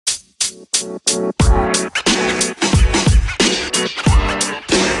Hello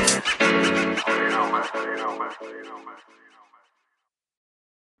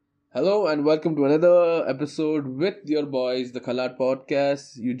and welcome to another episode with your boys, the Khalat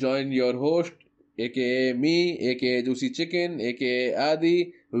Podcast. You join your host, aka me, aka Juicy Chicken, aka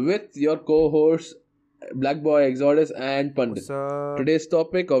Adi, with your co-hosts, Black Boy Exodus and Pandit. What's up? Today's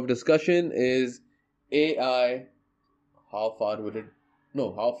topic of discussion is AI. How far will it?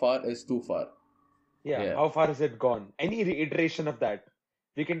 No, how far is too far? Yeah, Yeah, how far has it gone? Any iteration of that.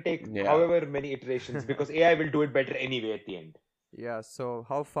 We can take yeah. however many iterations because AI will do it better anyway at the end. Yeah, so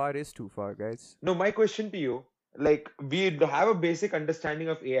how far is too far, guys? No, my question to you, like we have a basic understanding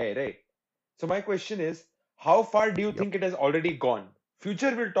of AI, right? So my question is, how far do you Yep. think it has already gone?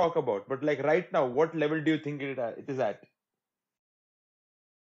 Future we'll talk about, but like right now, what level do you think it is at?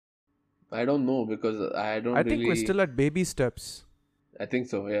 I don't know because I I don't think we're really. still at baby steps. I think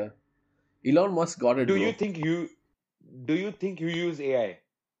so. Yeah. Elon Musk got it, Do you bro. think you do you think you use AI?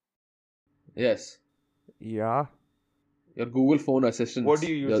 Yes. Yeah. Your Google phone What do assistants,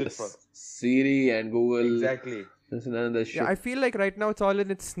 you use your it for? Siri and Google, Exactly. this and another Yeah, I shit. feel like right now it's all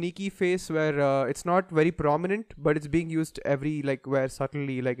in its sneaky phase where it's not very prominent, but it's being used where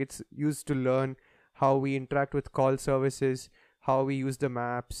subtly, like it's used to learn how we interact with call services, how we use the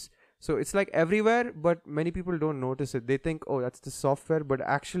maps. So it's like everywhere, but many people don't notice it. They think, oh, that's the software, but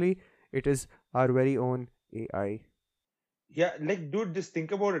actually it is our very own AI. Yeah, like dude, just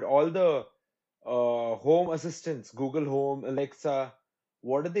think about it. All the home assistants, Google Home, Alexa,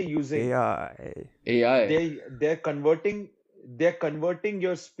 what are they using? AI. AI. They're converting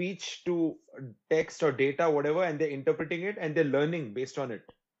your speech to text or data, whatever, and they're interpreting it and they're learning based on it.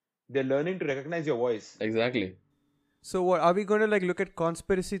 They're learning to recognize your voice. Exactly. So what are we going to like look at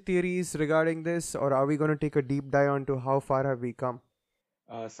conspiracy theories regarding this, or are we going to take a deep dive onto how far have we come?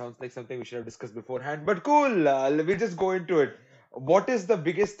 Sounds like something we should have discussed beforehand, but cool. We'll just go into it. What is the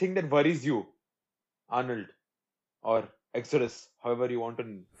biggest thing that worries you, Arnold or Exodus, however you want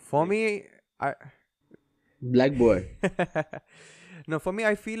to For like? me, I Black boy. no, for me,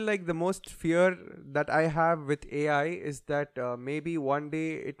 I feel like the most fear that I have with AI is that maybe one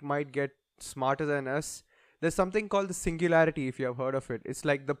day it might get smarter than us. There's something called the singularity, if you have heard of it. It's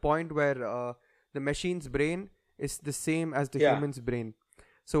like the point where the machine's brain is the same as the Yeah. human's brain.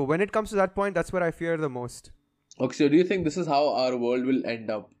 So when it comes to that point, that's what I fear the most. Okay, so do you think this is how our world will end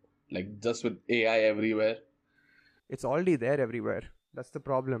up? Like just with AI everywhere? It's already there everywhere. That's the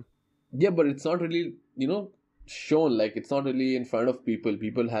problem. Yeah, but it's not really, shown. Like it's not really in front of people.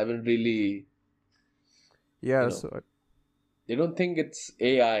 People haven't really, you Yeah. know, So. they don't think it's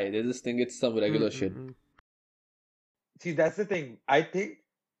AI. They just think it's some regular shit. Mm-mm-mm. See, that's the thing. I think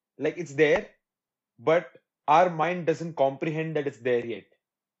like it's there, but our mind doesn't comprehend that it's there yet.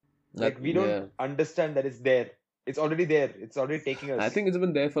 Like we don't Yeah. understand that it's there. It's already there. It's already taking I us. think it's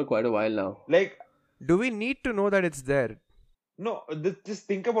been there for quite a while now. Like Do we need to know that it's there? no, just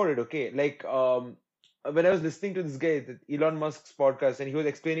think about it, okay? Like when I was listening to this guy, Elon Musk's podcast, and he was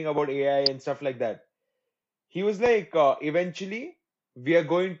explaining about AI and stuff like that. He was like, eventually we are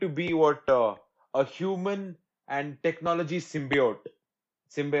going to be what a human and technology symbiote.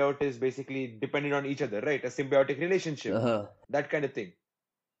 Symbiote is basically dependent on each other, right? A symbiotic relationship, Uh-huh. that kind of thing.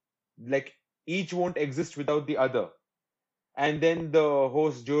 Like each won't exist without the other. And then the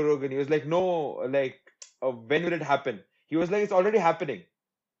host Joe Rogan, he was like, no, like when will it happen? He was like, it's already happening.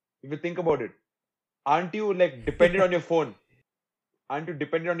 If you think about it, aren't you like dependent on your phone? Aren't you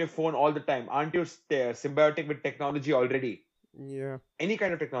dependent on your phone all the time? Aren't you symbiotic with technology already? Yeah. Any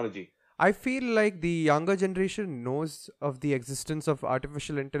kind of technology. I feel like the younger generation knows of the existence of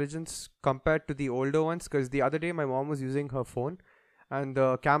artificial intelligence compared to the older ones. Because the other day, my mom was using her phone and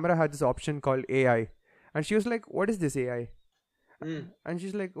the camera had this option called AI. And she was like, "What is this AI?" Mm. And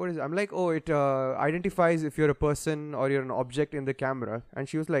she's like, "What is it?" I'm like, "Oh, it identifies if you're a person or you're an object in the camera." And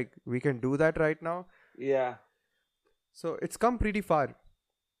she was like, "We can do that right now." Yeah. So it's come pretty far,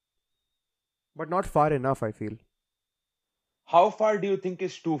 but not far enough, I feel. How far do you think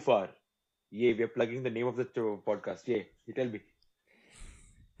is too far? Yeah, we are plugging the name of the podcast. Yeah, you tell me.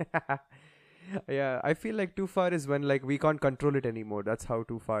 Yeah, I feel like too far is when like we can't control it anymore. That's how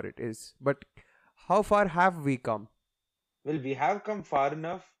too far it is. But how far have we come? Well, we have come far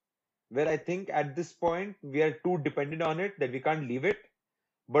enough where I think at this point we are too dependent on it that we can't leave it,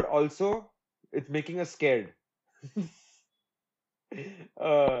 but also it's making us scared.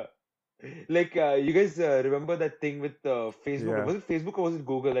 uh, you guys remember that thing with Facebook? Yeah. Was it Facebook or was it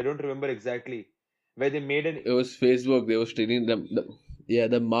Google? I don't remember exactly. Where they made an It was Facebook. They were stealing them. Yeah,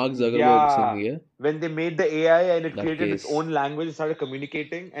 the Mark Zuckerberg thing. Yeah, Yeah, when they made the AI and it that created its case. own language and started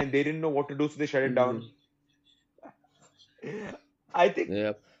communicating, and they didn't know what to do, so they shut it down. Mhm. I think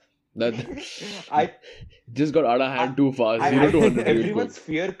Yeah, that I just got out of I hand too fast. I Zero I to think 100 real quick. everyone's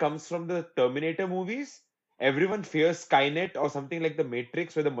fear comes from the Terminator movies. Everyone fears Skynet or something like the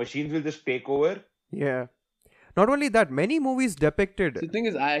Matrix, where the machines will just take over. Yeah. Not only that, many movies depicted. So the thing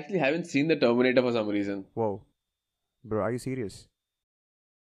is, I actually haven't seen the Terminator for some reason. Whoa, bro, are you serious?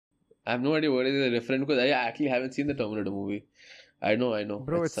 I have no idea what is the reference because I actually haven't seen the Terminator movie. I know.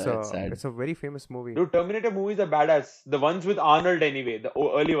 Bro, It's sad. it's a very famous movie. Dude, Terminator movies are badass. The ones with Arnold anyway, the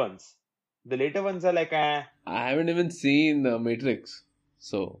early ones. The later ones are like, I haven't even seen Matrix,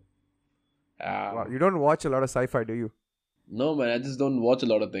 so Wow, you don't watch a lot of sci-fi, do you? no man. I just don't watch a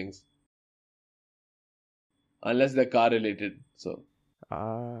lot of things unless they're car related. So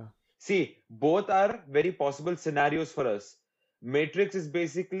Ah, See, both are very possible scenarios for us. Matrix is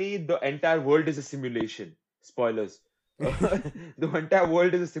basically the entire world is a simulation. Spoilers. The entire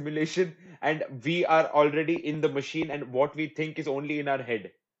world is a simulation, and we are already in the machine, and what we think is only in our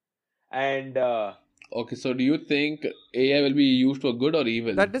head. And okay, so do you think AI will be used for good or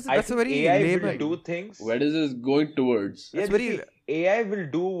evil? I that's a think very AI will layman. do things. Where is this going towards? Yeah, That's very see, AI will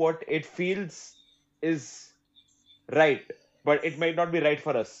do what it feels is right, but it might not be right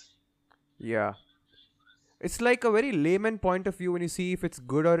for us. Yeah. It's like a very layman point of view when you see if it's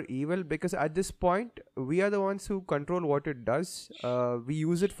good or evil, because at this point, we are the ones who control what it does. We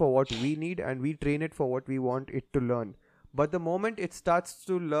use it for what we need and we train it for what we want it to learn. But the moment it starts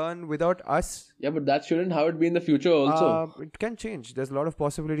to learn without us, Yeah, but that shouldn't how it be in the future also. it can change. There's a lot of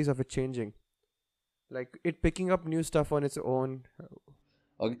possibilities of it changing. Like it picking up new stuff on its own.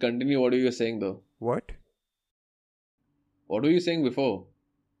 Okay, continue. What were you saying though? What? What were you saying before?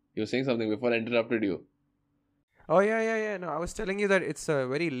 You were saying something before I interrupted you. Oh, yeah. No, I was telling you that it's a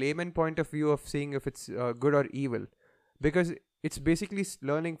very layman point of view of seeing if it's good or evil. Because it's basically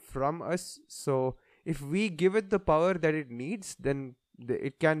learning from us. So if we give it the power that it needs, then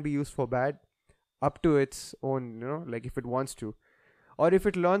it can be used for bad up to its own, like if it wants to. Or if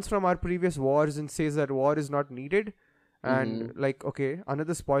it learns from our previous wars and says that war is not needed, and Mm-hmm. like, okay,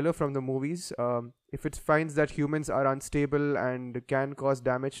 another spoiler from the movies, if it finds that humans are unstable and can cause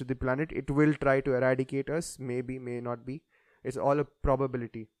damage to the planet, it will try to eradicate us. Maybe, may not be. It's all a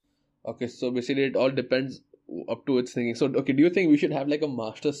probability. Okay, so basically it all depends up to its thinking. So, okay, do you think we should have like a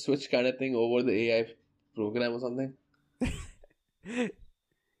master switch kind of thing over the AI program or something?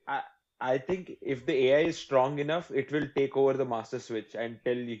 I I think if the AI is strong enough, it will take over the master switch and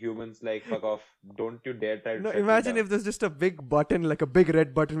tell the humans like, fuck off, don't you dare try to No, shut me imagine down. if there's just a big button, like a big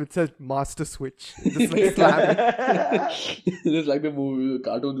red button which says master switch. Just like slam Just like the movie, the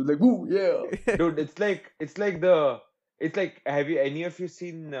cartoons, it's like, woo, yeah. it. Dude, it's like, have you any of you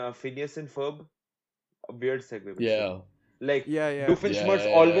seen Phineas and Ferb? A weird segue, but still. Yeah. Like, Yeah. Doofenshmirtz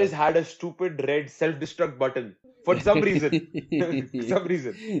Yeah. always had a stupid red self-destruct button for some reason. Some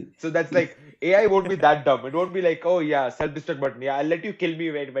reason. So that's like, AI won't be that dumb. It won't be like, oh yeah, self-destruct button. Yeah, I'll let you kill me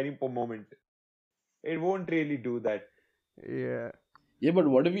at any moment. It won't really do that. Yeah. Yeah, but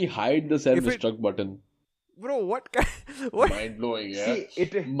what if we hide the If it, self-destruct button? bro, what kind? What? Mind blowing, yeah. See,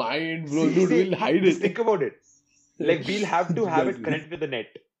 it. Mind blowing, See, dude. We'll hide just it. think about it. Like, we'll have to have it Exactly. connected to the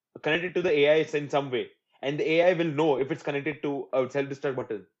net, connected to the AI in some way, and the AI will know if it's connected to a self-destruct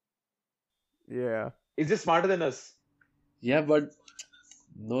button. Yeah. It's just smarter than us. Yeah, but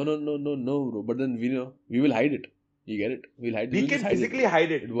no, bro. But then we will hide it. You get it? We'll hide it. We We'll can just hide physically it.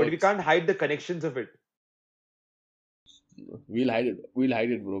 hide it, It but we works. can't hide the connections of it. We'll hide it. We'll hide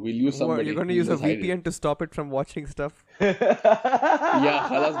it, bro. We'll use What, somebody. you're going to We'll use a just hide it. VPN to stop it from watching stuff? Yeah,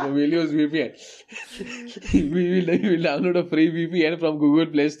 khalas, bro. We'll use VPN. we'll download a free VPN from Google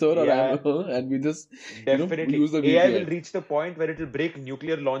Play Store or Yeah. Amazon, and we just Definitely. use the AI will VPN. reach the point where it'll break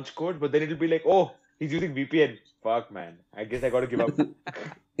nuclear launch code, but then it'll be like, oh, he's using VPN. Fuck, man. I guess I gotta give up.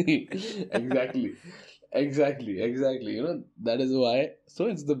 Exactly. That is why. So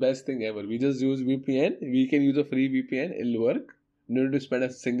it's the best thing ever. We just use VPN. We can use a free VPN. It'll work. You don't need to spend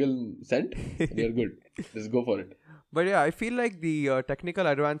a single cent. And you're good. Just go for it. But yeah, I feel like the technical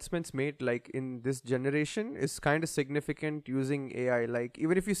advancements made like in this generation is kind of significant using AI. Like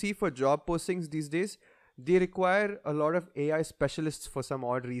even if you see for job postings these days, they require a lot of AI specialists for some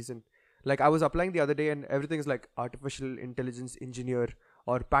odd reason. Like I was applying the other day and everything's like artificial intelligence engineer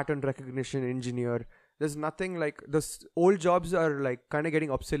or pattern recognition engineer. There's nothing like those old jobs are like kind of getting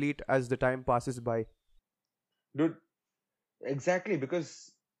obsolete as the time passes by. Dude, exactly,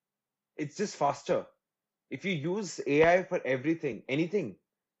 because it's just faster. If you use AI for everything, anything,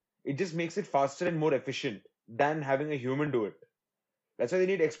 it just makes it faster and more efficient than having a human do it. That's why they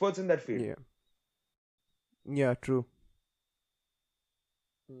need experts in that field. Yeah. Yeah, true.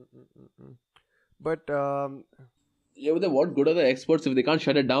 Mm. But Yeah, but then what good are the experts if they can't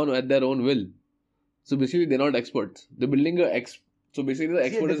shut it down at their own will? So basically, they're not experts. They're building So basically, the See,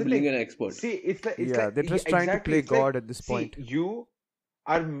 expert that's is the building thing. an expert. See, yeah, they're just trying to exactly. play It's like, God at this see, point. you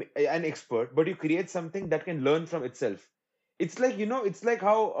are an expert, but you create something that can learn from itself. It's like, it's like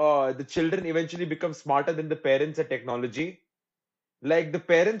how the children eventually become smarter than the parents at technology. Like the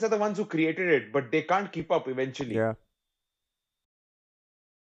parents are the ones who created it, but they can't keep up eventually. Yeah.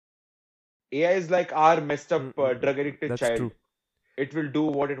 AI is like our messed up, Mm. drug addicted That's child. true. It will do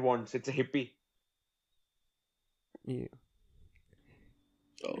what it wants. It's a hippie. Yeah.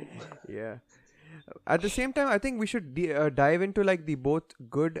 Oh. Yeah. At the same time, I think we should dive into like the both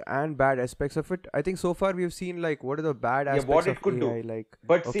good and bad aspects of it. I think so far we've seen like what are the bad Yeah, what aspects it of could do. AI. Like,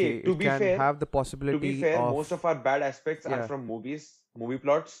 But okay, see, to it be can fair, have the possibility most of of our bad aspects are yeah, from movie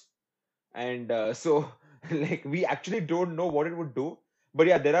plots, and so like we actually don't know what it would do. But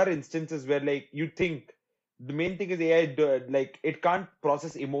yeah, there are instances where like you think the main thing is AI, like it can't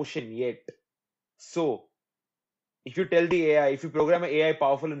process emotion yet. So if you tell the AI, if you program an AI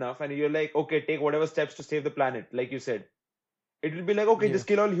powerful enough, and you're like, okay, take whatever steps to save the planet, like you said, it will be like, okay, yeah, just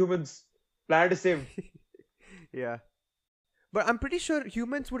kill all humans. Planet is saved. yeah. But I'm pretty sure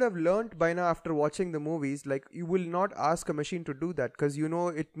humans would have learned by now after watching the movies. Like, you will not ask a machine to do that because you know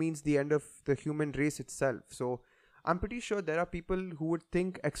it means the end of the human race itself. So, I'm pretty sure there are people who would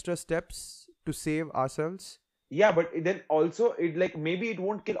think extra steps to save ourselves. Yeah, but then also it like maybe it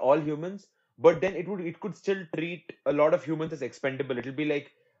won't kill all humans, but then it could still treat a lot of humans as expendable. It'll be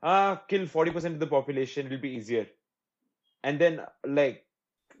like kill 40% of the population. It'll be easier, and then like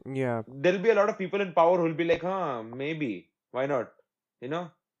Yeah, there'll be a lot of people in power who'll be like, maybe why not? You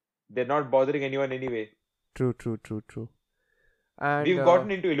know, they're not bothering anyone anyway. true. And We've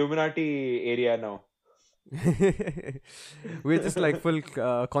gotten into Illuminati area now. we're just like full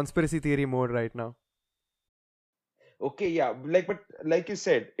conspiracy theory mode right now. Okay, yeah, like but like you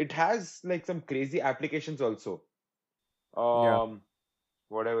said, it has like some crazy applications also. Yeah. Um,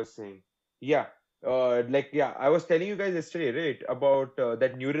 what I was saying. Yeah, I was telling you guys yesterday, right, about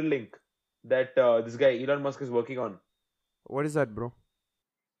that neural link that this guy Elon Musk is working on. What is that, bro?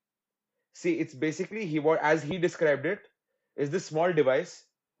 See, it's basically as he described it, is this small device.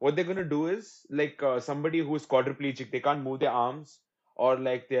 What they're gonna do is like somebody who's quadriplegic, they can't move their arms or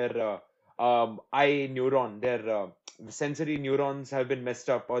like their eye neuron, their sensory neurons have been messed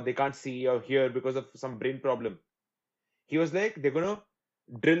up or they can't see or hear because of some brain problem. He was like, they're gonna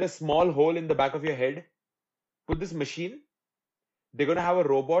drill a small hole in the back of your head, put this machine. They're gonna have a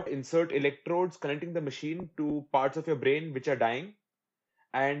robot insert electrodes connecting the machine to parts of your brain which are dying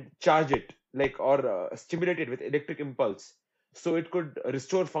and charge it like or stimulate it with electric impulse so it could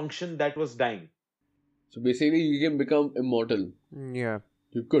restore function that was dying. So basically, you can become immortal. Yeah.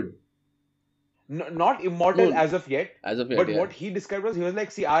 You could. Not immortal No, as of yet, as of yet, but yeah. what he described was he was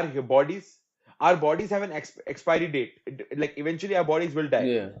like, see, our bodies have an expiry date. Like eventually our bodies will die,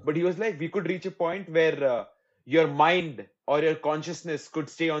 Yeah. but he was like, we could reach a point where your mind or your consciousness could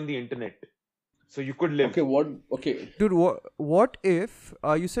stay on the internet, so you could live. Okay, what? Okay. Dude, what if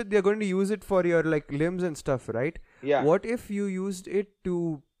you said they're going to use it for your like limbs and stuff, right? Yeah. What if you used it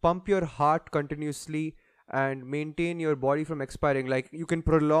to pump your heart continuously and maintain your body from expiring? Like you can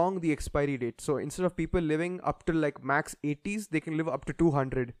prolong the expiry date. So instead of people living up to like max 80s, they can live up to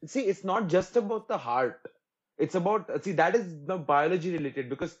 200. See, it's not just about the heart. It's about, see, that is the biology related,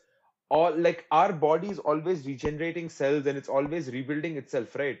 because all like our body is always regenerating cells and it's always rebuilding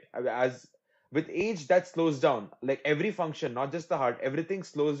itself, right? As with age, that slows down. Like every function, not just the heart, everything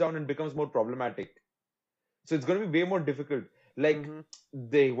slows down and becomes more problematic. So it's going to be way more difficult. Like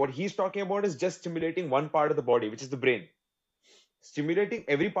Mm-hmm. what he's talking about is just stimulating one part of the body, which is the brain. Stimulating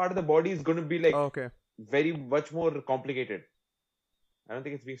every part of the body is going to be like Okay. very much more complicated. I don't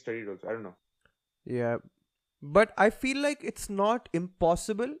think it's being studied also. I don't know. Yeah. But I feel like it's not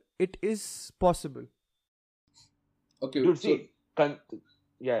impossible. It is possible. Okay. Dude, So see,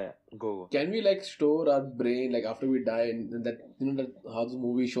 yeah, go. can we like store our brain like after we die and that that how the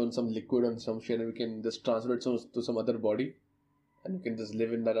movie shown some liquid and some shit and we can just transfer it to some other body and we can just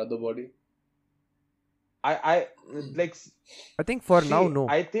live in that other body? I like I think for now, see. no.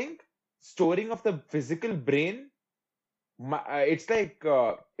 I think storing of the physical brain, it's like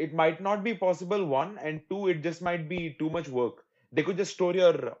it might not be possible. One and two, it just might be too much work. They could just store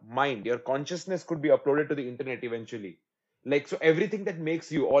your mind, your consciousness could be uploaded to the internet eventually. Like so, everything that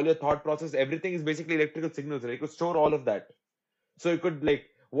makes you, all your thought process, everything is basically electrical signals. Right? You could store all of that. So you could like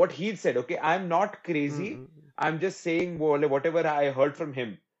what he said. Okay, I'm not crazy. Mm. I'm just saying whatever I heard from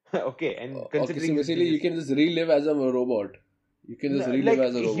him. Okay, and Okay, so considering his basically you genius. can just relive as a robot. You can just relive Like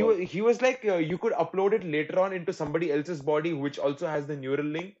as a robot. he was like you could upload it later on into somebody else's body which also has the neural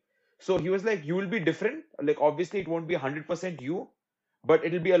link. So he was like, you will be different. Like obviously it won't be 100% you, but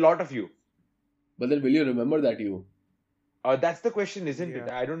it'll be a lot of you. But then will you remember that you? That's the question, isn't it?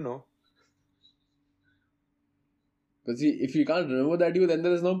 Yeah. I don't know. Because if you can't remember that you, then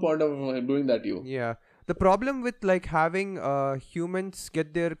there is no point of doing that you. Yeah. The problem with like having humans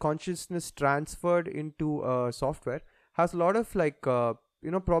get their consciousness transferred into software has a lot of like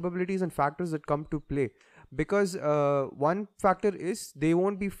probabilities and factors that come to play. Because one factor is they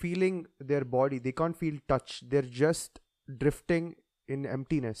won't be feeling their body. They can't feel touch. They're just drifting in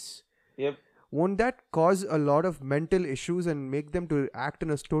emptiness. Yep. Won't that cause a lot of mental issues and make them to act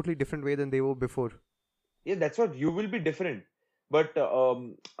in a totally different way than they were before? Yeah, that's what, you will be different. But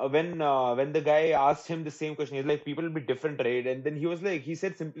when the guy asked him the same question, he's like, people will be different, right? And then he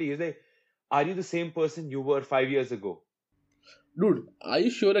said simply, he's like, are you the same person you were 5 years ago? Dude, are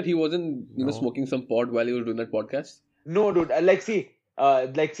you sure that he wasn't, No. smoking some pot while he was doing that podcast? No, dude. See,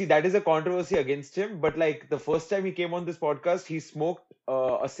 that is a controversy against him. But like the first time he came on this podcast, he smoked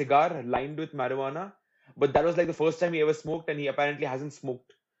a cigar lined with marijuana. But that was like the first time he ever smoked, and he apparently hasn't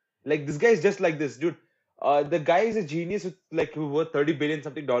smoked. Like this guy is just like this, dude. The guy is a genius with like who worth 30 billion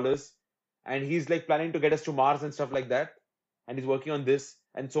something dollars, and he's like planning to get us to Mars and stuff like that. And he's working on this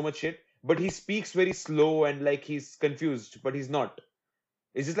and so much shit. But he speaks very slow and like he's confused, but he's not.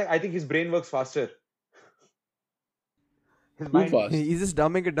 It's just like I think his brain works faster. His Too mind. fast. He's just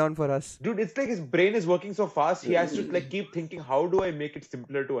dumbing it down for us. Dude, it's like his brain is working so fast, he has to like keep thinking, how do I make it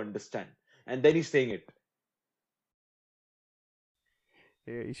simpler to understand? And then he's saying it.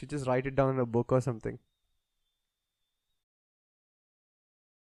 Yeah, you should just write it down in a book or something.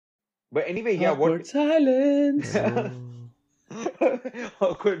 But anyway, yeah, Awkward what silence.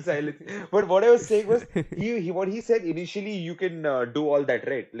 awkward silence. But what I was saying was, what he said initially, you can do all that,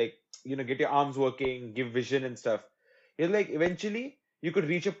 right? Like, get your arms working, give vision and stuff. He's like, eventually, you could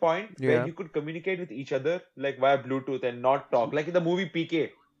reach a point where Yeah. you could communicate with each other like via Bluetooth and not talk, like in the movie PK,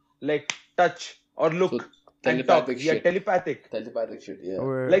 like touch or look So, and talk. telepathic Yeah, shit. telepathic. Telepathic shit, yeah.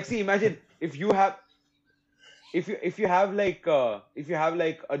 Where- Like, see, imagine if you have like a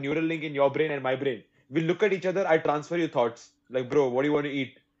neural link in your brain and my brain, we look at each other, I transfer your thoughts, like, bro, what do you want to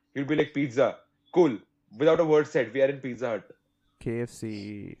eat? You'll be like, pizza. Cool. Without a word said, we are in Pizza Hut.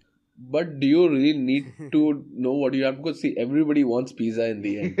 KFC. But do you really need to know what you have? Because see, everybody wants pizza in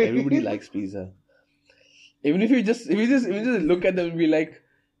the end. Everybody likes pizza. Even if you just look at them and be like,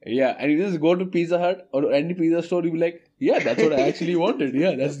 yeah, and you just go to Pizza Hut or any pizza store, you be like, yeah, that's what I actually wanted.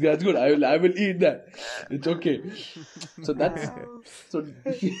 Yeah, that's good. I will eat that. It's okay. So to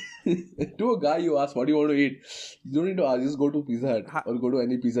a guy you ask, what do you want to eat? You don't need to ask. Just go to Pizza Hut or go to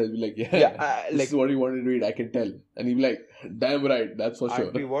any pizza. You'll be like, yeah, this is what you wanted to eat. I can tell. And he'll be like, damn right, that's for sure.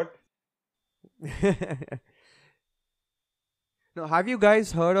 Auntie, what? Now, have you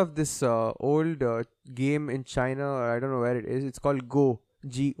guys heard of this old game in China? I don't know where it is. It's called Go.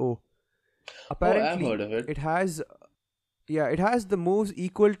 Go. Apparently, heard of it. it has the moves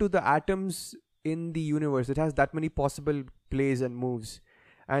equal to the atoms in the universe. It has that many possible plays and moves.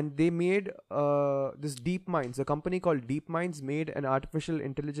 And they made this DeepMinds, a company called DeepMinds made an artificial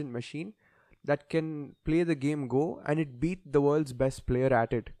intelligent machine that can play the game Go, and it beat the world's best player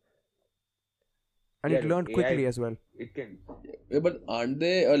at it. And Yeah, it learned AI quickly as well. It can. Yeah, but aren't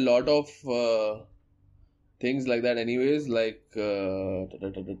there a lot of things like that anyways? Like,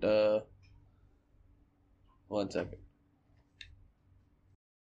 one second.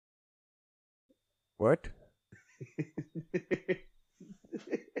 What?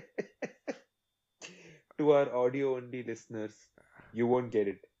 To our audio only listeners, you won't get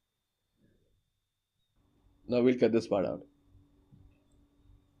it. No, we'll cut this part out.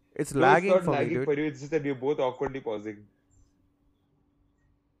 It's No, lagging it's not for me, lagging dude. for you, it's just that we're both awkwardly pausing.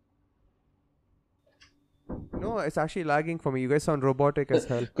 No, it's actually lagging for me. You guys sound robotic as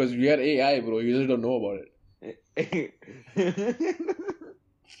hell. Because we are AI, bro. You just don't know about it.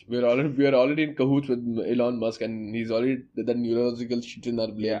 We are already in cahoots with Elon Musk, and he's already that neurological shit in our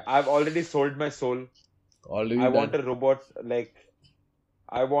brain. Yeah, I've already sold my soul. Already I done. want a robot, like,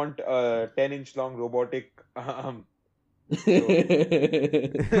 I want a 10-inch long robotic.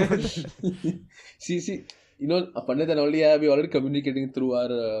 See, Pandit and only I, we're already communicating through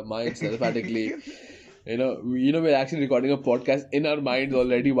our minds telepathically. We're actually recording a podcast in our minds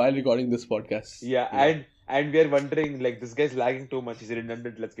already while recording this podcast. Yeah, and and we are wondering like this guy's lagging too much. He's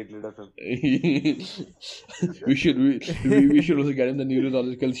redundant. Let's get rid of him. we should also get him the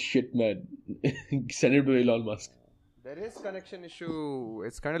neurological shit, man. Send it to Elon Musk. There is connection issue.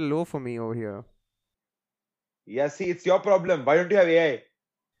 It's kind of low for me over here. Yeah, see, it's your problem. Why don't you have AI?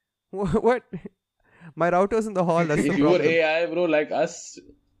 What? My router's in the hall. That's the If you were problem. AI, bro, like us,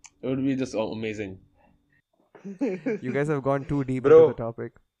 it would be just amazing. You guys have gone too deep Bro. into the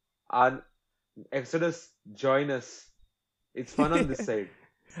topic. And Exodus, join us. It's fun on this side.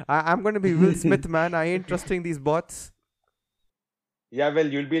 I'm going to be Will Smith, man. I ain't trusting these bots. Yeah, well,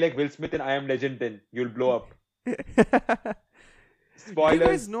 you'll be like Will Smith in I Am Legend then. You'll blow up. Did Spoilers. you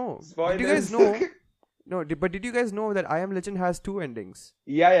guys know? Spoilers. Did you guys know? No, but did you guys know that I Am Legend has 2 endings?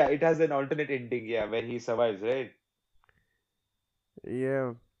 Yeah, it has an alternate ending, yeah, where he survives, right?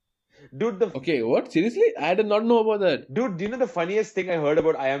 Yeah. Dude, Okay, what? Seriously? I did not know about that. Dude, do you know the funniest thing I heard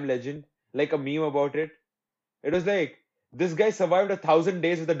about I Am Legend? Like a meme about it? It was like, this guy survived 1,000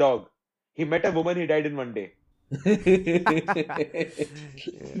 days with a dog. He met a woman, he died in one day.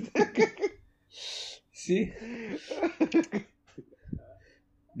 See?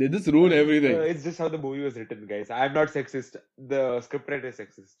 They just ruin everything. It's just how the movie was written, guys. I'm not sexist. The scriptwriter is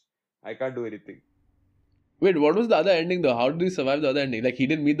sexist. I can't do anything. Wait, what was the other ending though? How did he survive the other ending? Like he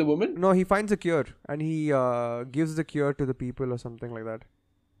didn't meet the woman? No, he finds a cure and he gives the cure to the people or something like that.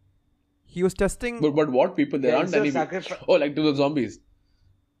 He was testing. But what people? There aren't any. Oh, like to the zombies.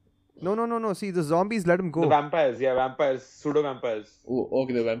 No. See, the zombies let him go. The vampires, vampires, pseudo vampires. Oh,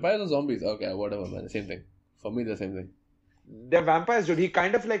 okay, the vampires or zombies? Okay, whatever, man. Same thing. For me, the same thing. They're vampires, dude. He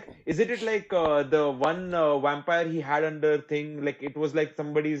kind of like, isn't it like the one vampire he had under thing? Like it was like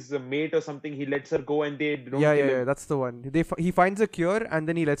somebody's mate or something. He lets her go and they don't kill him. Yeah, that's the one. He finds a cure and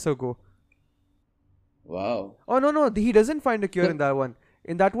then he lets her go. Wow. Oh no, he doesn't find a cure in that one.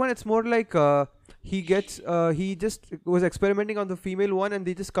 In that one, it's more like he just was experimenting on the female one, and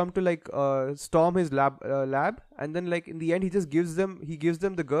they just come to like storm his lab, and then like in the end, he gives them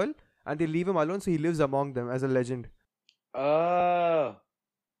the girl, and they leave him alone, so he lives among them as a legend. Yeah,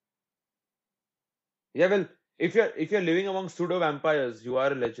 well, if you're living among pseudo vampires, you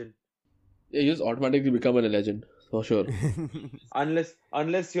are a legend. Yeah, you just automatically become a legend for sure.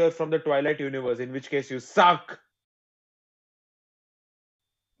 Unless you're from the Twilight universe, in which case you suck.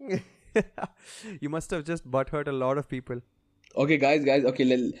 You must have just butthurt a lot of people. Okay, guys.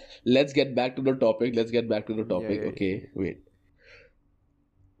 Okay, let's get back to the topic. Yeah. Okay, wait.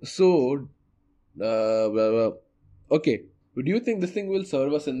 So, okay. Do you think this thing will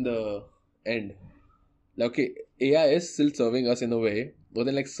serve us in the end? Like, okay, AI is still serving us in a way, but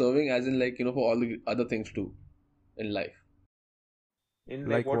then like serving as in like, for all the other things too in life. In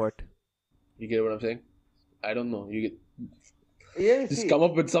Like what? You get what I'm saying? I don't know. Yeah, Just come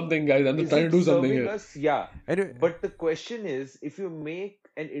up with something, guys. I'm just trying to do something here. Yeah. Anyway, But the question is, if you make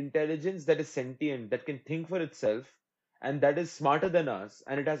an intelligence that is sentient, that can think for itself, and that is smarter than us,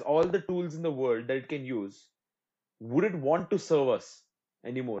 and it has all the tools in the world that it can use, would it want to serve us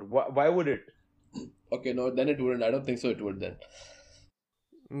anymore? Why would it? Okay, no, then it wouldn't. I don't think so. It would then.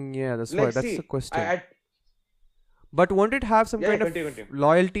 Yeah, that's Like, why. That's see, the question. But won't it have some Yeah, kind continue, of continue.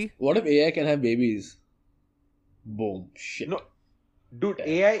 loyalty? What if AI can have babies? Boom. Shit. No, dude,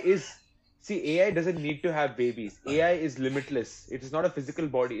 Damn. AI doesn't need to have babies. AI is limitless. It is not a physical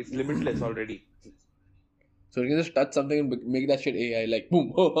body. It's limitless already. So you can just touch something and make that shit AI. Like,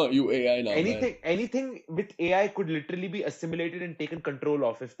 boom, you AI now. Anything with AI could literally be assimilated and taken control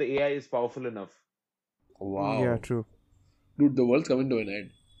of if the AI is powerful enough. Wow. Yeah, true. Dude, the world's coming to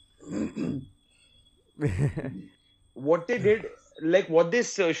an end. What they did, like what they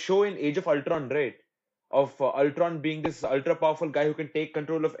show in Age of Ultron, right? Of Ultron being this ultra powerful guy who can take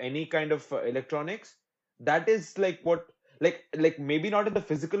control of any kind of electronics. That is like what, like maybe not in the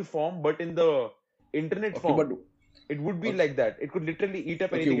physical form, but in the internet form. But it would be like that. It could literally eat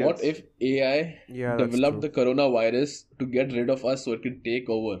up okay, anything what else. if AI Yeah, that's developed true. the coronavirus to get rid of us so it can take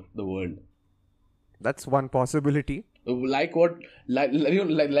over the world? That's one possibility. Like what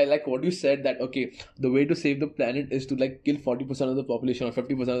what you said, that okay, the way to save the planet is to like kill 40% of the population or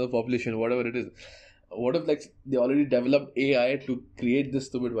 50% of the population, whatever it is. What if like they already developed AI to create this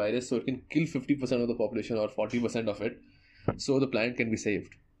stupid virus so it can kill 50% of the population or 40% of it, so the planet can be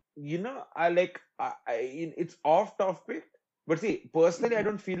saved? It's off topic, but see, personally, I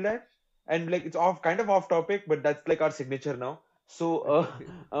don't feel that, and like it's kind of off topic, but that's like our signature now. So,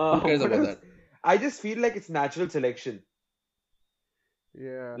 Who cares what about else? that? I just feel like it's natural selection.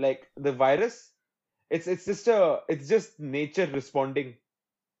 Yeah. Like the virus, it's just nature responding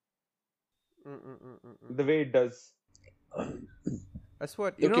the way it does. That's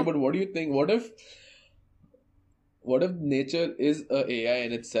what Okay, but what do you think? What if what if nature is a AI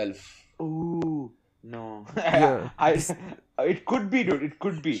in itself? Ooh, no. Yeah. It could be, dude. It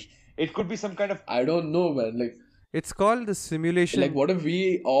could be. It could be some kind of. I don't know, man. It's called the Like, simulation. what if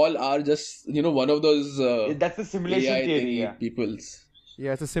we all are just, one of those That's the simulation AI theory, thingy yeah. peoples?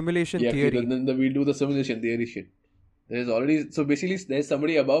 Yeah, it's a simulation Yeah, okay, theory. then we do the simulation theory shit. There's already, so basically there's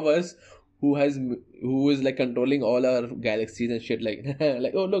somebody above us who is like controlling all our galaxies and shit, like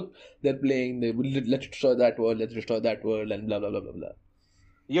like, oh look, they're playing, let's destroy that world, let's destroy that world, and blah blah blah blah blah.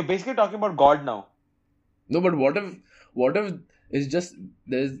 You're basically talking about God now. No, but what if it's just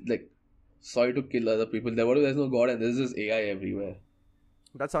there's like, sorry to kill other people, what if there's no God and there's just AI everywhere?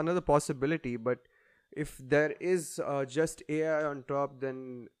 That's another possibility. But if there is just AI on top,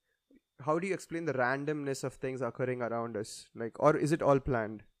 then how do you explain the randomness of things occurring around us? Like, or is it all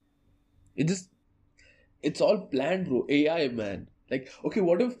planned? It just, it's all planned, bro. AI, man. Like, okay,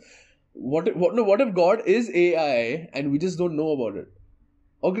 what if God is AI and we just don't know about it?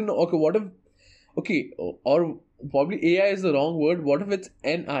 Okay, no, okay, what if, okay, or probably AI is the wrong word. What if it's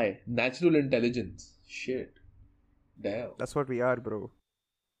NI, natural intelligence? Shit, damn. That's what we are, bro.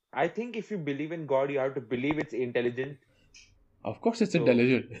 I think if you believe in God, you have to believe it's intelligent. Of course, it's So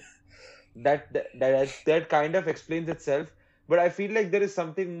intelligent. that kind of explains itself. But I feel like there is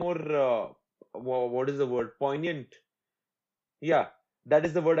something more. What is the word? Poignant. Yeah, that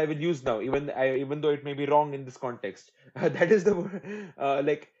is the word I will use now. Even though it may be wrong in this context, that is the word.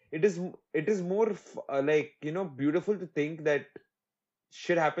 Like it is more like beautiful to think that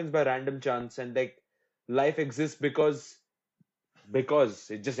shit happens by random chance and like life exists because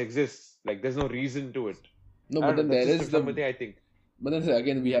it just exists. Like there's no reason to it. No, I but don't know. then That's there just is something I think. but then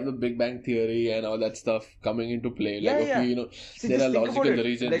again we have the Big Bang Theory and all that stuff coming into play. Like, Yeah, okay, yeah. See, there are just think about logical it. Like,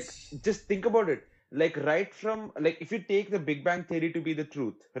 reasons. just think about it. Like, right from like, if you take the Big Bang theory to be the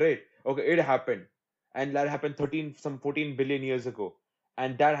truth, right? Okay, it happened, and that happened 14 billion years ago,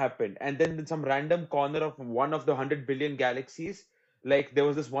 and that happened, and then in some random corner of one of the 100 billion galaxies, like there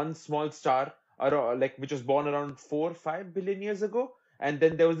was this one small star, or like which was born around 4 5 billion years ago, and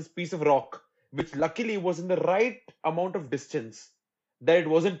then there was this piece of rock, which luckily was in the right amount of distance, that it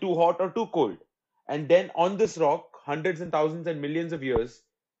wasn't too hot or too cold, and then on this rock, hundreds and thousands and millions of years,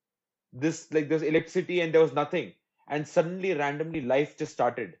 this like there's electricity and there was nothing, and suddenly randomly life just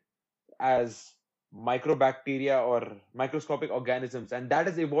started as microbacteria or microscopic organisms, and that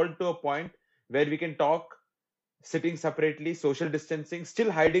has evolved to a point where we can talk sitting separately, social distancing, still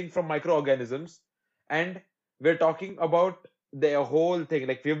hiding from microorganisms, and we're talking about the whole thing.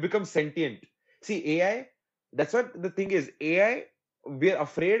 Like we've become sentient. See, AI. That's what the thing is. AI. We're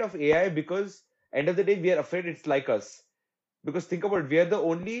afraid of AI because end of the day we are afraid it's like us. Because think about it, we are the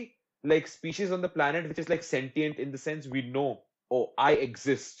only like species on the planet which is like sentient in the sense we know, oh, I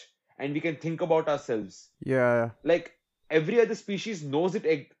exist, and we can think about ourselves. Yeah. Like every other species knows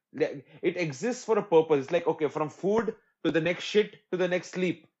like, it exists for a purpose. It's like, okay, from food to the next shit to the next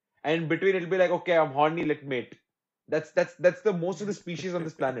sleep, and in between it'll be like, okay, I'm horny, let mate. That's the most of the species on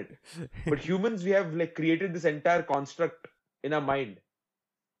this planet. But humans, we have like created this entire construct in our mind.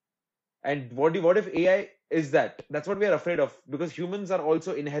 And what if AI is that? That's what we are afraid of, because humans are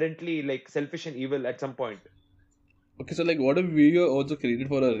also inherently like selfish and evil at some point. Okay, so like, what if we were also created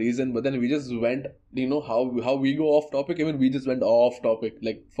for a reason, but then we just went, how we go off topic, even we just went off topic,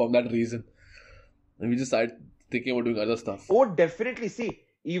 like from that reason, and we just started thinking about doing other stuff. Oh, definitely. See,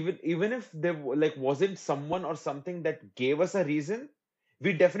 even if there like wasn't someone or something that gave us a reason,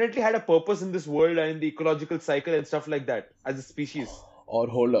 we definitely had a purpose in this world and in the ecological cycle and stuff like that as a species. Or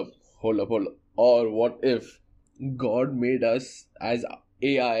hold up. Or what if God made us as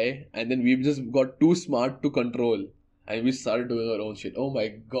AI and then we just got too smart to control and we started doing our own shit? Oh my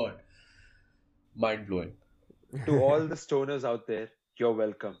god. Mind blowing. To all the stoners out there, you're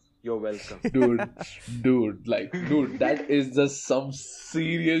welcome. You're welcome. Dude, that is just some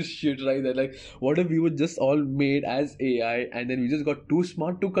serious shit right there. Like, what if we were just all made as AI and then we just got too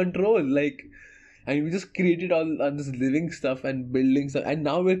smart to control? Like, and we just created all this living stuff and building stuff, and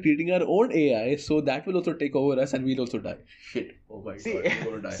now we're creating our own AI, so that will also take over us and we'll also die. Shit. Oh my See, god,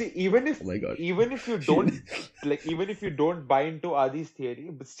 we're gonna die. see, even if Oh my god. even if you don't like, even if you don't buy into Adi's theory,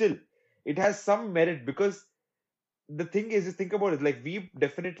 but still, it has some merit, because the thing is think about it. Like we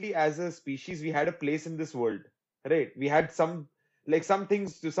definitely, as a species, we had a place in this world, right? We had some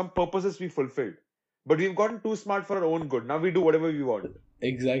things, some purposes we fulfilled, but we've gotten too smart for our own good. Now we do whatever we want.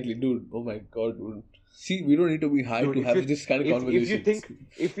 Exactly, dude. Oh my god, dude. See, we don't need to be high Dude, to have this kind of if you conversations. think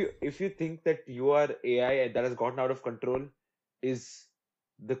if you think that you are AI and that has gotten out of control, is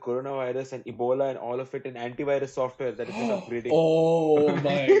the coronavirus and Ebola and all of it an antivirus software that is just upgrading. Oh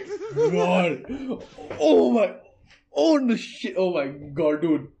my god. Oh my. Oh no shit! Oh my god,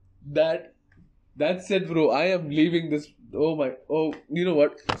 dude. That's it, bro. I am leaving this. Oh my. Oh, you know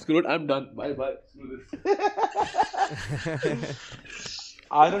what? Screw it. I'm done. Bye bye. Screw this.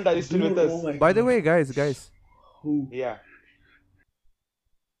 Arnold, are you still Dude, with us? oh my By the God. way, guys, Who? Yeah,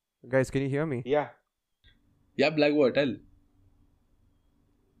 can you hear me? yeah. Yeah, Blackboard. Tell.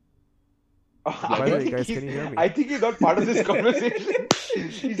 By the way, guys, can you hear me? I think he got part of this conversation.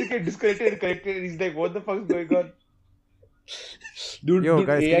 He's like disconnected and connected. And he's like, "What the fuck's going on?" Dude, Yo, dude,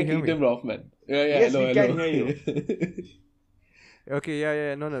 guys, can AI you hear kicked me? him off, man. Yeah, Yes, hello, we can hello. hear Okay,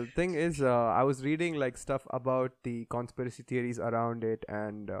 yeah. No. The thing is, I was reading like stuff about the conspiracy theories around it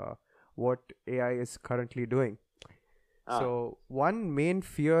and what AI is currently doing. Ah. So one main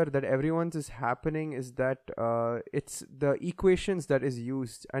fear that everyone's is happening is that it's the equations that is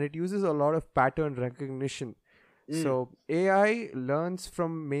used, and it uses a lot of pattern recognition. Mm. So AI learns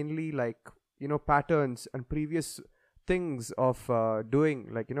from mainly like patterns and previous things of doing,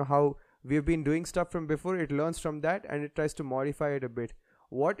 like how we've been doing stuff from before. It learns from that and it tries to modify it a bit.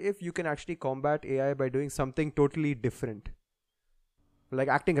 What if you can actually combat AI by doing something totally different, like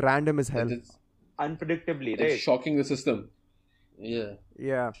acting random as hell? It's Unpredictably, like right? shocking the system. Yeah.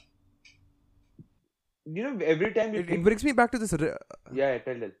 Yeah, You know, every time you it think, brings me back to this. yeah,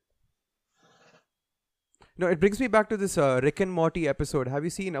 tell. No, it brings me back to this Rick and Morty episode. Have you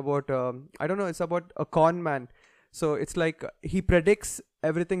seen about? I don't know. It's about a con man. So it's like he predicts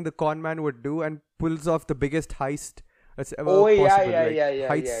everything the con man would do and pulls off the biggest heist that's ever Oh, yeah, possible. yeah, like yeah, yeah,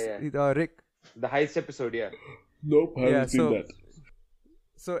 heists, yeah. Rick. The heist episode, yeah. Nope, I haven't Yeah, seen so- that.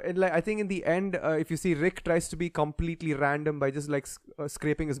 So I think in the end, if you see Rick tries to be completely random by just like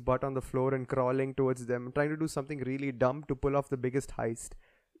scraping his butt on the floor and crawling towards them, trying to do something really dumb to pull off the biggest heist.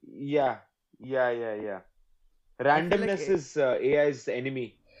 Yeah. like Randomness it- is AI's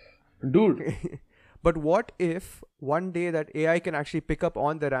enemy. Dude, But what if one day that AI can actually pick up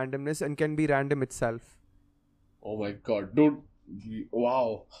on the randomness and can be random itself? oh my god. Dude,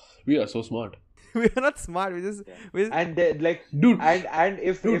 wow. We are so smart. We are not smart. We just And like, Dude, and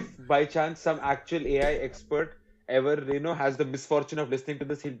if Dude. by chance some actual AI expert ever has the misfortune of listening to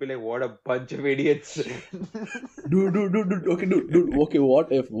this, he'll be like, "What a bunch of idiots." dude. Okay, dude. Okay,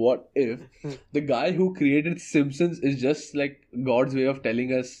 what if the guy who created Simpsons is just like God's way of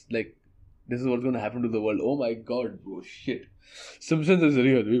telling us like this is what's gonna happen to the world? Oh my god, bro, shit. Simpsons is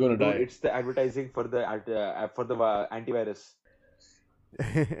real. We're gonna No, die. it's the advertising for the antivirus.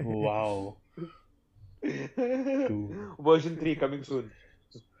 Wow. Version 3 coming soon.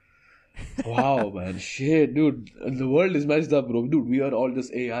 Wow, man. Shit, dude. The world is messed up, bro. Dude, we are all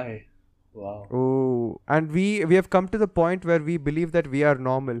just AI. Wow. Oh, and we have come to the point where we believe that we are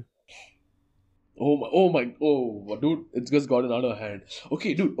normal. Oh, dude, it's just gotten out of hand.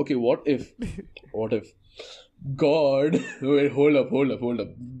 Okay, dude, okay, what if God, wait, hold up.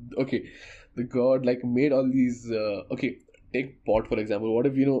 Okay, the God like made all these, okay, take pot for example. What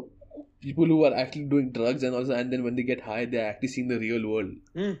if, people who are actually doing drugs and then when they get high, they're actually seeing the real world.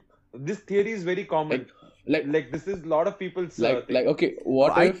 This theory is very common. Like, This is a lot of people's like, thing. okay,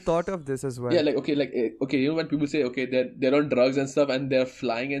 what I if, thought of this as well. yeah, like, okay, when people say, okay, they're on drugs and stuff and they're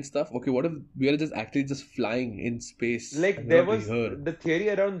flying and stuff, okay, what if we are just flying in space? Like and there not was here? the theory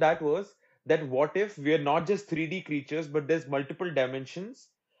around that was that what if we are not just 3D creatures, but there's multiple dimensions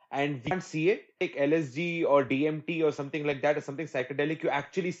and we can't see it, like LSD or DMT or something like that, or something psychedelic, you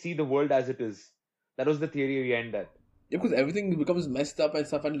actually see the world as it is. That was the theory behind that. Yeah, because everything becomes messed up and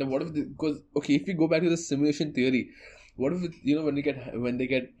stuff. And like, what if? Because okay, if we go back to the simulation theory, what if when they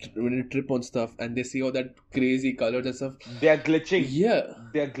trip on stuff and they see all that crazy colors and stuff? They are glitching. Yeah,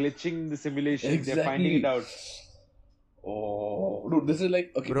 They are glitching the simulation. They're finding exactly. it out. Oh, dude, this is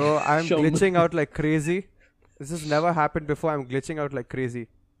like okay, Bro, I'm Shum. glitching out like crazy. This has never happened before. I'm glitching out like crazy.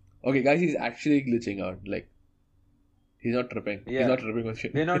 Okay, guys, he's actually glitching out. Like, he's not tripping. Yeah. He's not tripping on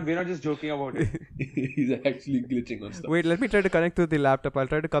shit. We're not just joking about it. He's actually glitching on stuff. Wait, let me try to connect to the laptop. I'll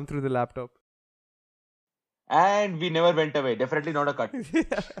try to come through the laptop. And we never went away. Definitely not a cut.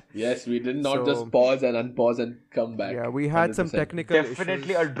 Yes, we did not So- just pause and unpause and come back. Yeah, we had some 100%. technical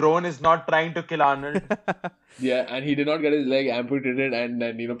Definitely issues. a drone is not trying to kill Arnold. Yeah, and he did not get his leg amputated, and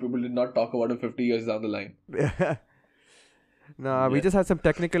then people did not talk about him 50 years down the line. No, we Yeah. just had some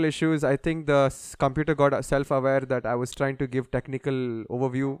technical issues. I think the computer got self-aware that I was trying to give technical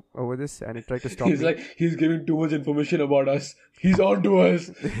overview over this, and it tried to stop He's me. like, he's giving too much information about us. He's on to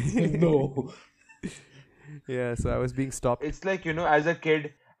us. No. Yeah, so I was being stopped. It's like, as a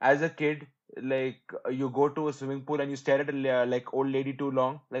kid, like you go to a swimming pool and you stare at a like old lady too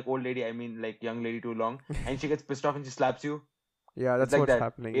long. Like old lady, I mean like young lady too long. And she gets pissed off and she slaps you. Yeah, It's that's like what's that.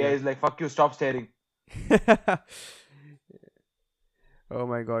 happening. Yeah, it's like, fuck you, stop staring. Oh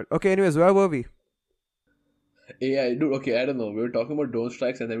my god. Okay, anyways, where were we? AI, dude. Okay, I don't know. We were talking about drone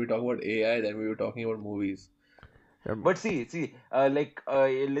strikes, and then we were talking about AI, then we were talking about movies. But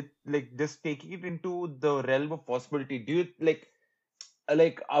like just taking it into the realm of possibility. Do you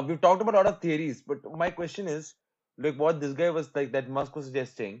we've talked about a lot of theories, but my question is, like, what this guy was like that Musk was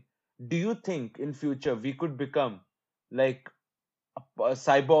suggesting. Do you think in future we could become like a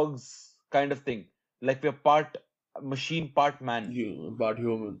cyborgs kind of thing, like we're part machine, part man? About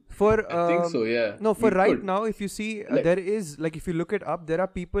human. For I think so. Yeah, no, for we right could. now, if you see, Like, there is like if you look it up, there are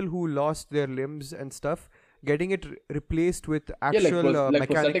people who lost their limbs and stuff, getting it replaced with yeah, like actual like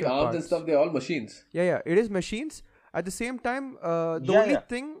prosthetic mechanical arms and parts. stuff. They're all machines. Yeah, it is machines. At the same time, the Yeah, only yeah.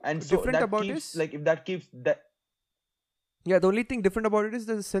 thing And so different that about keeps is like if that keeps that. yeah, the only thing different about it is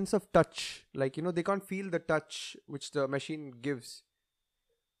the sense of touch. Like they can't feel the touch which the machine gives.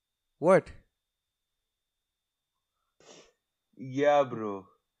 What? Yeah, bro.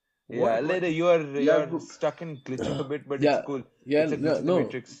 Yeah, What? later Yeah, you're bro. stuck in glitching a bit, but Yeah, it's cool. yeah, It's a glitch in the no.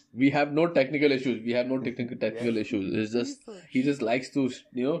 matrix. We have no technical issues. We have no technical issues. It's just he just likes to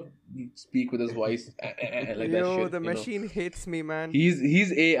speak with his voice like that Yo, shit. the machine hates me, man.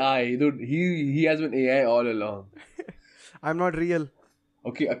 He's AI, dude. He has been AI all along. I'm not real.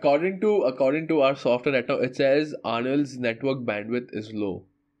 Okay, according to our software right now, it says Arnold's network bandwidth is low,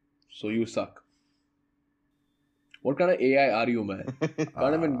 so you suck. What kind of AI are you, man?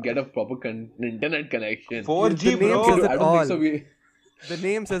 Can't even get a proper internet connection. 4G, The name bro. says it I don't all. think so. The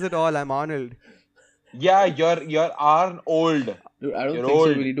name says it all. I'm Arnold. Yeah, you're old. Dude, I don't You're think so.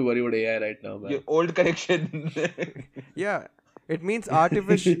 old. We need to worry about AI right now, man. Your old connection. Yeah, it means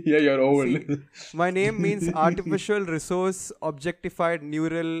artificial. Yeah, you're old. See, my name means artificial resource objectified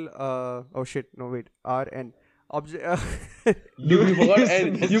neural. Oh shit! No wait. RN. Dude, you forgot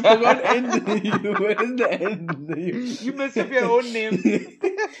N. You forgot N. Where is the N? You messed up your own name.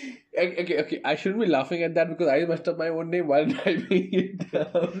 Okay. I shouldn't be laughing at that because I messed up my own name while typing it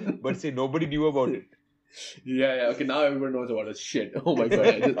down. But see, nobody knew about it. Yeah. Okay, now everyone knows about it. Shit. Oh my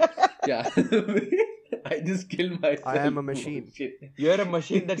god. I just killed myself. I am a machine. Shit. You're a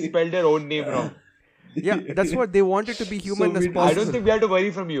machine that spelled your own name wrong. Yeah, that's what they wanted to be human as we- possible. I don't think we have to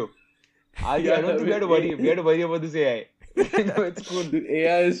worry from you. I don't think we have to worry. We have to worry about this AI. No, it's cool. Dude,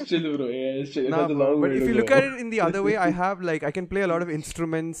 AI is chill, bro. AI is chill. It Nah, has a bro, long but way if to you look go. at it in the other way, I can play a lot of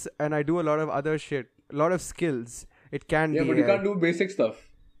instruments and I do a lot of other shit, a lot of skills. It can Yeah, be but you AI. can't do basic stuff.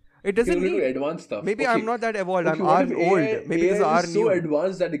 It You can doesn't only do need. advanced stuff. Maybe Okay. I'm not that evolved. Okay, I'm what R if old. AI, Maybe there's a AI R is so new.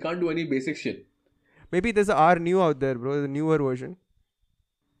 advanced that it can't do any basic shit. Maybe there's a R new out there, bro. The newer version.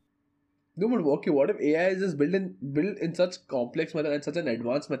 No, but okay, what if AI is just built in such complex method and such an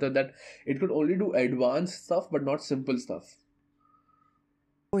advanced method that it could only do advanced stuff but not simple stuff?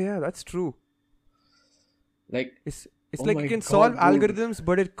 Oh yeah, that's true. Like, It's Oh like my it can God, solve dude. algorithms,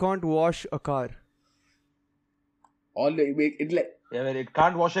 but it can't wash a car. all they make it like Yeah, well, it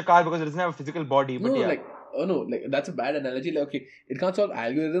can't wash a car because it doesn't have a physical body. But no, yeah. like oh no, like that's a bad analogy. Like okay, it can't solve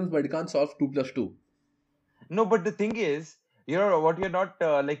algorithms, but it can't solve 2+2. No, but the thing is, what you're not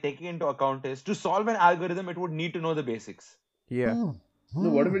like taking into account is to solve an algorithm, it would need to know the basics. Yeah. No,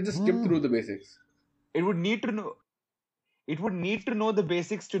 what if it just skip through the basics? It would need to know. It would need to know the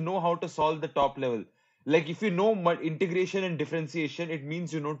basics to know how to solve the top level. Like if you know integration and differentiation, it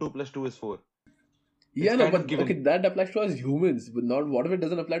means you know 2+2 is 4. Yeah, It's no, kind of but given. okay, that applies to us humans, but not what if it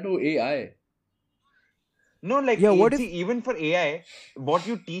doesn't apply to AI? No, like Yeah, what see, even for AI, what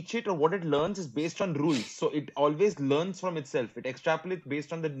you teach it or what it learns is based on rules. So it always learns from itself. It extrapolates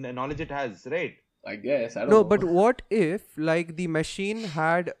based on the knowledge it has, right? I guess I don't No, know. but what if like the machine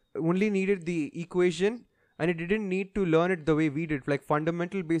had only needed the equation and it didn't need to learn it the way we did, like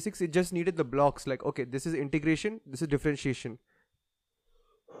fundamental basics. It just needed the blocks. Like okay, this is integration, this is differentiation.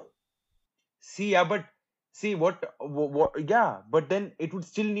 See, yeah, but see what? Yeah, but then it would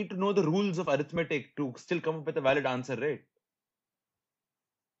still need to know the rules of arithmetic to still come up with a valid answer, right?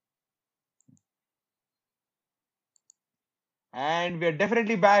 And we are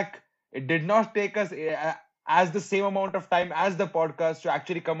definitely back. It did not take us as the same amount of time as the podcast to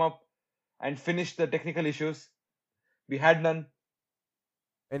actually come up and finish the technical issues. We had none.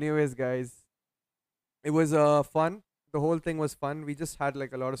 Anyways, guys, it was fun. The whole thing was fun. We just had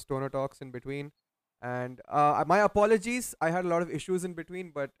like a lot of stoner talks in between. And my apologies. I had a lot of issues in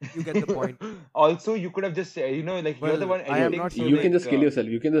between, but you get the point. Also, you could have just, like you're the Well, one I am editing. not so You like, can just kill yourself.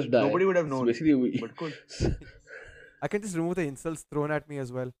 You can just die. nobody would have So known. basically, we... But cool. I can just remove the insults thrown at me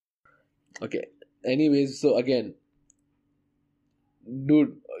as well. Okay. Anyways, so again,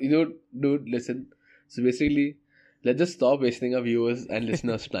 dude, listen. So basically, let's just stop wasting our viewers and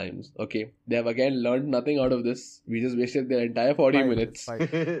listeners' times. Okay, they have again learned nothing out of this. We just wasted their entire 40 5 minutes.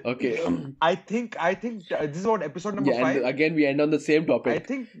 minutes. 5. Okay, I think this is what episode number yeah, and 5. again we end on the same I topic.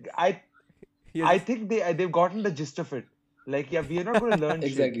 think Yes. I think they've gotten the gist of it. Like, yeah, we are not going to learn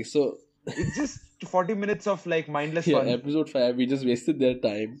Exactly. shit. So It's just 40 minutes of like mindless yeah, fun. episode 5, we just wasted their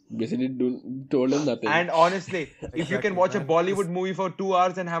time. Basically, told them nothing. And honestly, if you Exactly, can watch a man. Bollywood movie for 2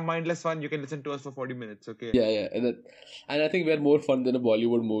 hours and have mindless fun, you can listen to us for 40 minutes. Okay. Yeah, and I think we're more fun than a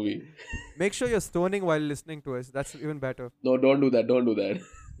Bollywood movie. Make sure you're stoning while listening to us. That's even better. No, don't do that. Don't do that.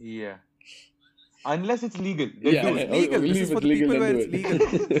 Yeah. Unless it's legal. Then Yeah, do yeah, it. legal. okay, This if is for it's the people then where do it's it.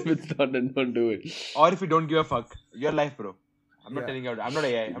 legal. If it's not, then don't do it. Or if you don't give a fuck. Your life, bro. I'm not Yeah. telling you how to, I'm not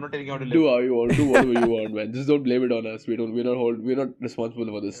AI. I'm not telling you how to live. Do how you want. Do whatever you want, man. Just don't blame it on us. We're not responsible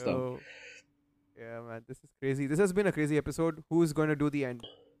for this stuff. Oh. Yeah, man. This is crazy. This has been a crazy episode. Who's going to do the end?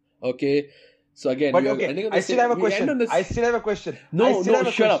 Okay. So again, But we are okay, ending on I the still same- have a we end question. on this- I still have a question. I No, still have no,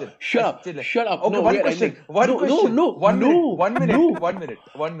 a shut question. up, shut I up, still- shut up. Okay, No, one we are question. ending. One No, question. no, One no, minute. 1 minute. no. 1 minute.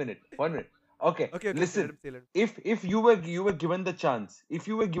 1 minute. 1 minute. Okay. Okay, Listen. let him say it. If you were given the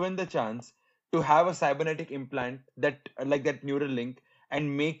chance, to have a cybernetic implant that like that neural link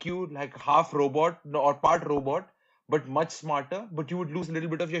and make you like half robot or part robot but much smarter, but you would lose a little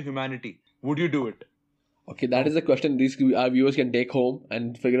bit of your humanity, would you do it? Okay, that is a question our viewers can take home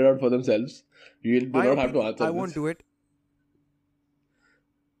and figure it out for themselves. You do My not have to opinion, answer I this. won't do it.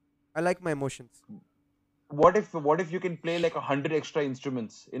 I like my emotions. What if you can play like 100 extra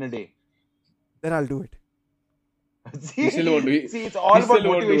instruments in a day? Then I'll do it. See, He still won't do it. see, it's all He about still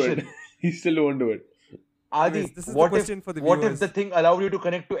won't do motivation. it. He still won't do it. Adi, Anyways, this is the what question if for the what if viewers. the thing allowed you to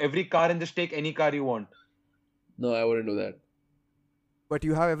connect to every car and just take any car you want? No, I wouldn't do that. But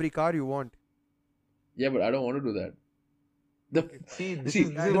you have every car you want. Yeah, but I don't want to do that. See, this See,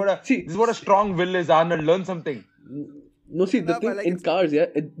 is what a strong will is, Arnold. Learn something. No, see, the No, but thing like in it's- cars, yeah,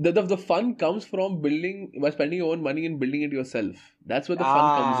 the fun comes from by spending your own money and building it yourself. That's where the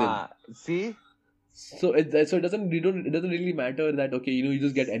fun comes in. See, So it doesn't really matter that okay, you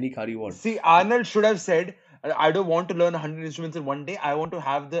just get any car you want. see, Arnold should have said, "I don't want to learn 100 instruments in one day. I want to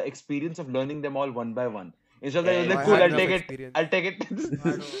have the experience of learning them all one by one." Instead of Yeah, like, I cool, had I'll enough take it. experience. I'll take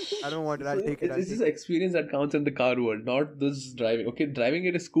it. I don't want it. I'll take it. I'll It's take just experience that counts in the car world, not this driving. Okay, driving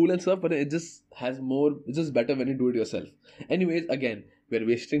it is cool and stuff, but it just has more. It's just better when you do it yourself. Anyways, again, we're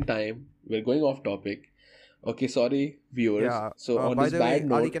wasting time. We're going off topic. Okay, sorry, viewers. Yeah, So on by this the way,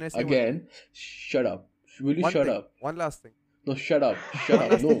 bad Adi, note, can I say one again, shut up. Will you One shut thing. up? One last thing. No, shut up. Shut One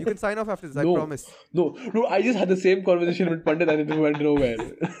up. last No. thing. You can sign off after this. I No. promise. No, I just had the same conversation with Pandit and it went nowhere.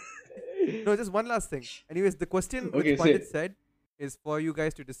 No, just one last thing. Anyways, the question Okay, which say. Pandit said is for you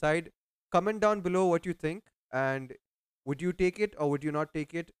guys to decide. Comment down below what you think and would you take it or would you not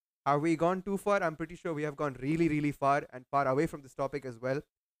take it? Have we gone too far? I'm pretty sure we have gone really, really far and far away from this topic as well.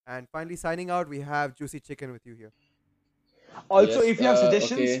 And finally, signing out, we have Juicy Chicken with you here. Also, Yes, if you have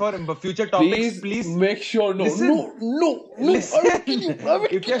suggestions okay. for future topics, please make sure. listen. No. Listen. I will kill you. I will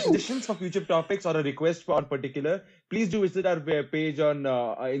If you kill have suggestions for future topics or a request for particular, please do visit our page on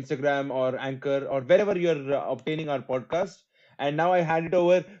Instagram or Anchor or wherever you're obtaining our podcast. And now I hand it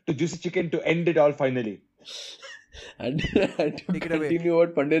over to Juicy Chicken to end it all finally. And to Take it away. continue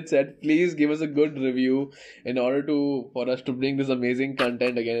what Pandit said, please give us a good review in order for us to bring this amazing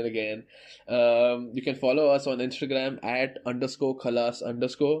content again and again. You can follow us on Instagram at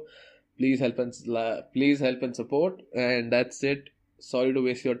 _khalas_. Please help and support. And that's it. Sorry to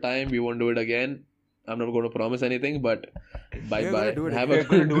waste your time. We won't do it again. I'm not going to promise anything, but bye We're bye. gonna do it We're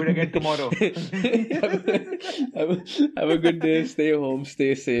going to do it again tomorrow. have a good day. Stay home.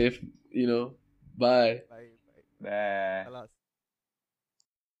 Stay safe. Bye. Bye. Bye. Alas.